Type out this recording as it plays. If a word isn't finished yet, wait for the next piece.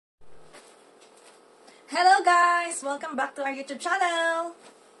guys! Welcome back to our YouTube channel!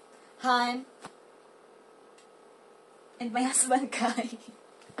 Han and my husband Kay.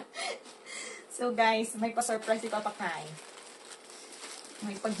 So guys, may pa-surprise si Papa Kay.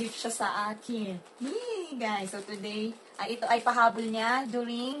 May pag-gift siya sa akin. Yay guys! So today, ito ay pahabol niya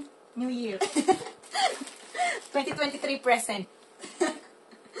during New Year. 2023 present.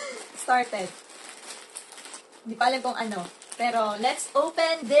 Started. Hindi pa alam kung ano. Pero, let's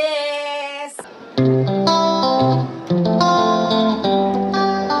open this!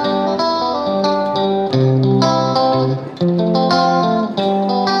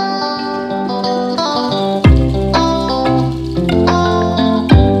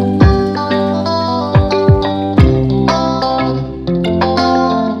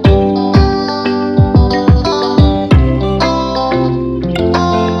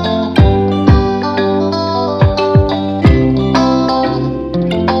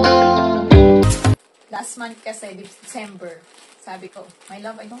 Last month kasi, December, sabi ko, my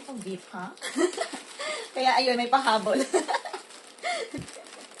love, I don't want gift, ha? Kaya ayun, may pahabol.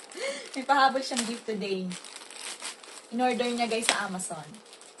 May pahabol siyang gift today. In-order niya guys sa Amazon.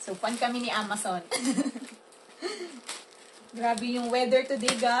 So, fan kami ni Amazon. Grabe yung weather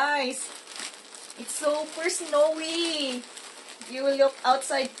today guys. It's super snowy. You will look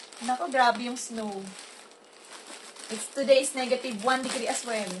outside. Nako, grabe yung snow. Today is -1 degree as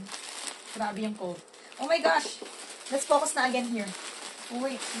well. Grabe yung cold. Oh my gosh! Let's focus na again here. Oh,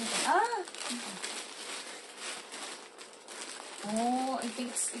 wait. Ah! Oh, I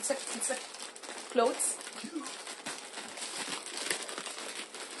think it's a clothes.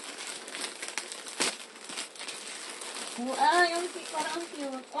 Oh, yung parang ang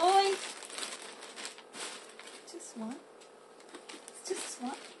cute. Oy! Just one? Just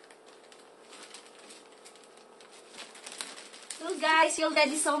one? So guys, you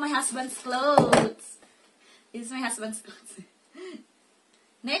already saw my husband's clothes. This is my husband's clothes.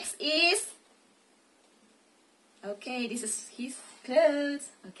 Next is... Okay, this is his clothes.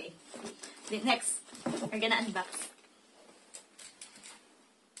 Okay. The next, we're gonna unbox.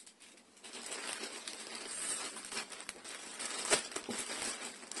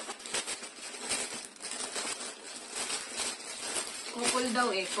 Couple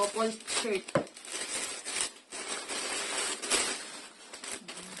daw eh. Couple shirt.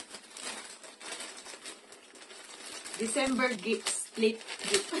 December gifts, late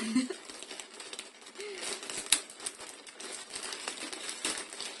gift.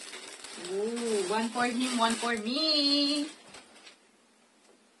 Ooh, one for him, one for me.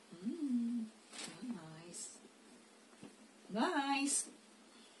 Nice. Nice.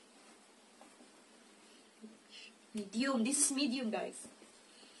 Medium. This is medium, guys.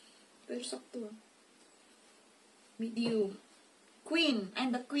 Pero sakto. Medium. Queen.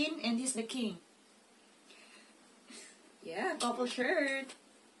 I'm the queen and he's the king. Yeah, couple shirt.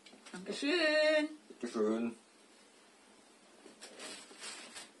 Dankeschön. Dankeschön.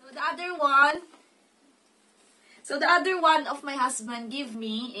 So the other one of my husband give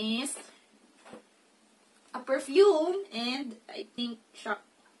me is a perfume and I think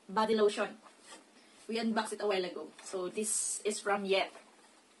body lotion. We unboxed it a while ago. So this is from Yet.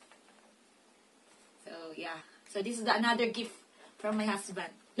 So yeah. So this is another gift from my husband.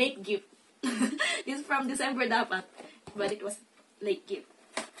 Late gift. This is from December dapat. But it was late gift.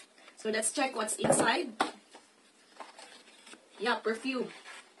 So let's check what's inside. Yeah, perfume.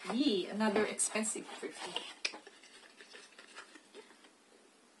 Yee, another expensive perfume.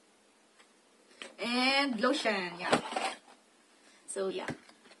 And lotion, yeah. So yeah.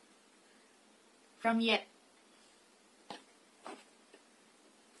 From Yet.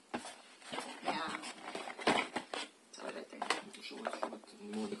 Yeah.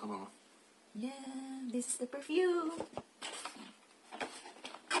 Yeah, this is the perfume.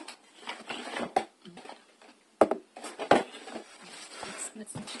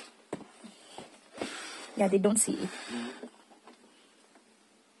 Let's check. Yeah, they don't see it.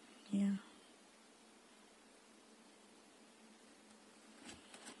 Yeah.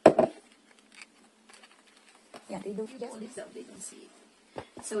 Yeah, they don't see it.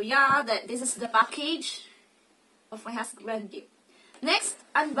 So yeah, this is the package of my husband gift. Next,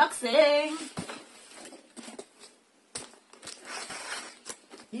 unboxing.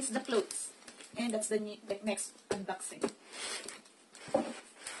 This is the clothes. And that's the next unboxing.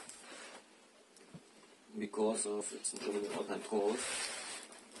 Because of it's really hot and cold.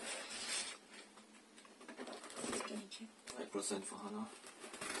 Can you check? 5% for Hannah.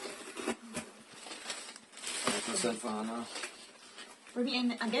 5% for Hannah. For me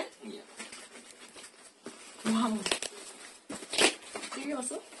and again? Yeah. Wow.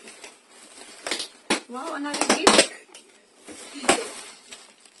 Seriously? Wow, another gift.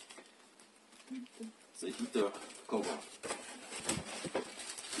 It's a heater cover.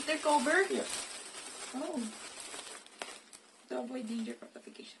 Heater cover? Yeah. Oh. To avoid danger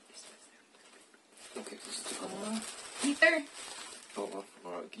propagation. Okay, this is the cover. Heater. Cover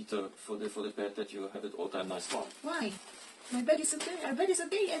or heater for the bed that you have it all time nice warm. Why? My bed is okay. Our bed is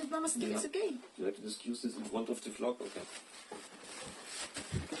okay, and Mama's gift is okay. You have to just use this in front of the vlog, okay.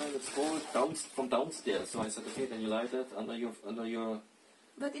 And it's cold from downstairs, so I said, okay, then you light it under your.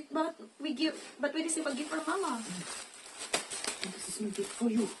 But we receive a gift from Mama. This is my gift for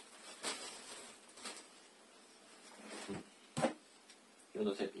you. You're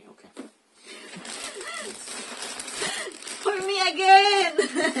not happy, okay. For me again.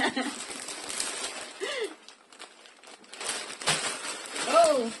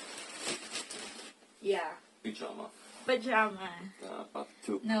 Oh. Yeah. Pyjama. Pajama. But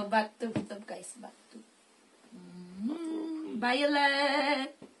two. No, bathtub, guys. Bathtub.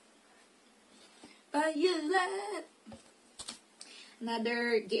 Violet. Violet.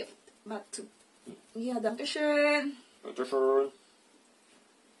 Another gift. Bathtub. Yeah, dankeschön. Bitteschön.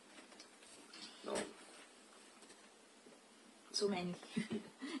 No. So many.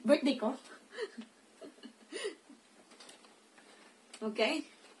 Birthday ko. Okay.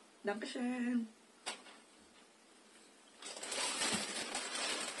 Dankeschön.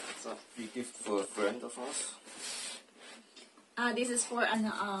 It's a free gift for a friend of us. This is for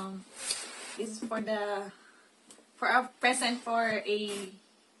for a present for a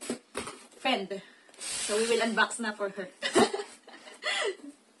friend. So we will unbox na for her.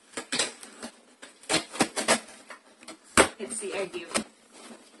 Let's see our gift.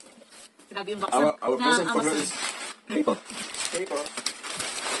 Grabe yung box Our na present for her Amazon. is paper. Paper.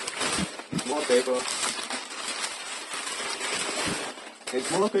 More paper. It's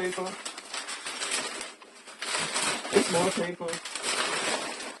more paper. It's more paper.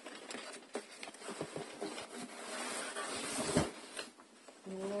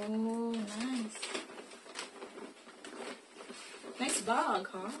 Oh, nice. Nice bag,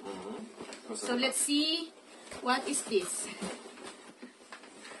 huh? So let's see what is this.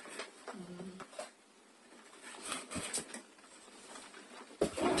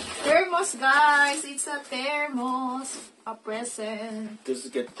 Thermos, guys. It's a thermos. A present. This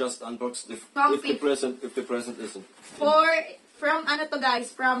get just unboxed if Comfy. the present isn't. From ano to, guys?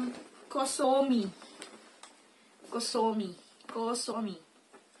 From Kosomi. Kosomi.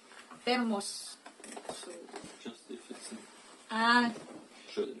 Thermos. So, Just if it's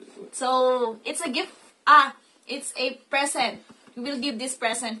so it's a gift. It's a present. We will give this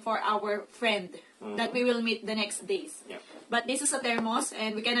present for our friend that we will meet the next days. Yeah. But this is a thermos,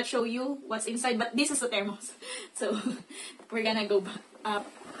 and we cannot show you what's inside. But this is a thermos, so we're gonna go back,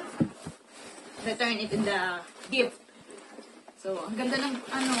 return it in the gift. So ang ganda ng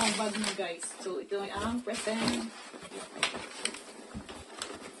bag mo, guys. So ito ang present.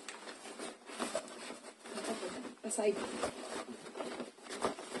 Aside.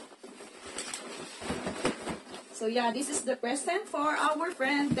 So yeah, this is the present for our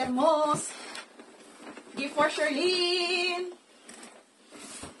friend Thermos. Gift for Charlene.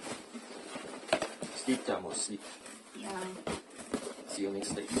 sleep, Thermos, sleep. Yeah. See you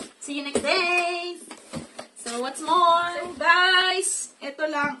next day. See you next day. So what's more? So guys, ito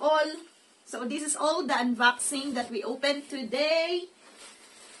lang all. So this is all the unboxing that we opened today.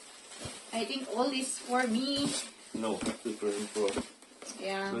 I think all is for me. No, the present for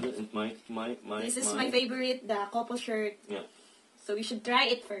Yeah. and my This is my favorite, the couple shirt. Yeah. So we should try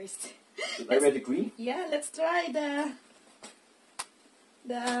it first. Should I wear the green? Yeah, let's try the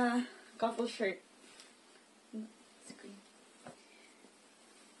couple shirt. It's green.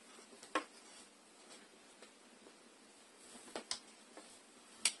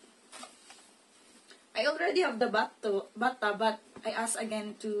 I already have the bata, but I asked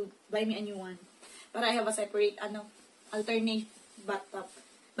again to buy me a new one. But I have a separate alternate bathtub.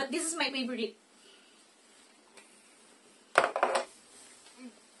 But this is my favorite.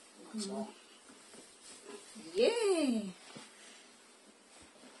 Yeah.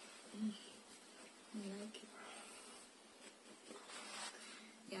 I like it.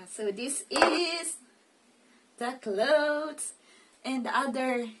 Yeah, so this is the clothes and the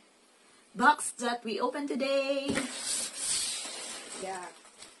other box that we opened today. Yeah.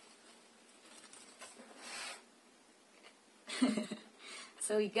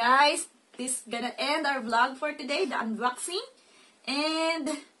 So you guys, this is gonna end our vlog for today, the unboxing. And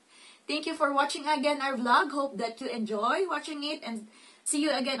thank you for watching again our vlog. Hope that you enjoy watching it, and see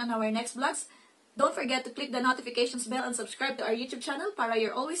you again on our next vlogs. Don't forget to click the notifications bell and subscribe to our YouTube channel para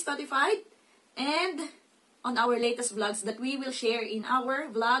you're always notified and on our latest vlogs that we will share in our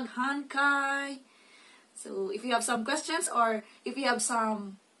vlog Han&Kay. So if you have some questions or if you have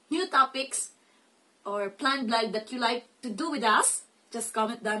some new topics or planned vlog that you like to do with us, just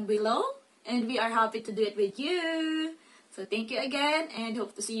comment down below and we are happy to do it with you. So thank you again and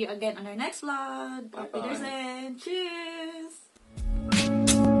hope to see you again on our next vlog. Auf Bye-bye. Wiedersehen. Cheers!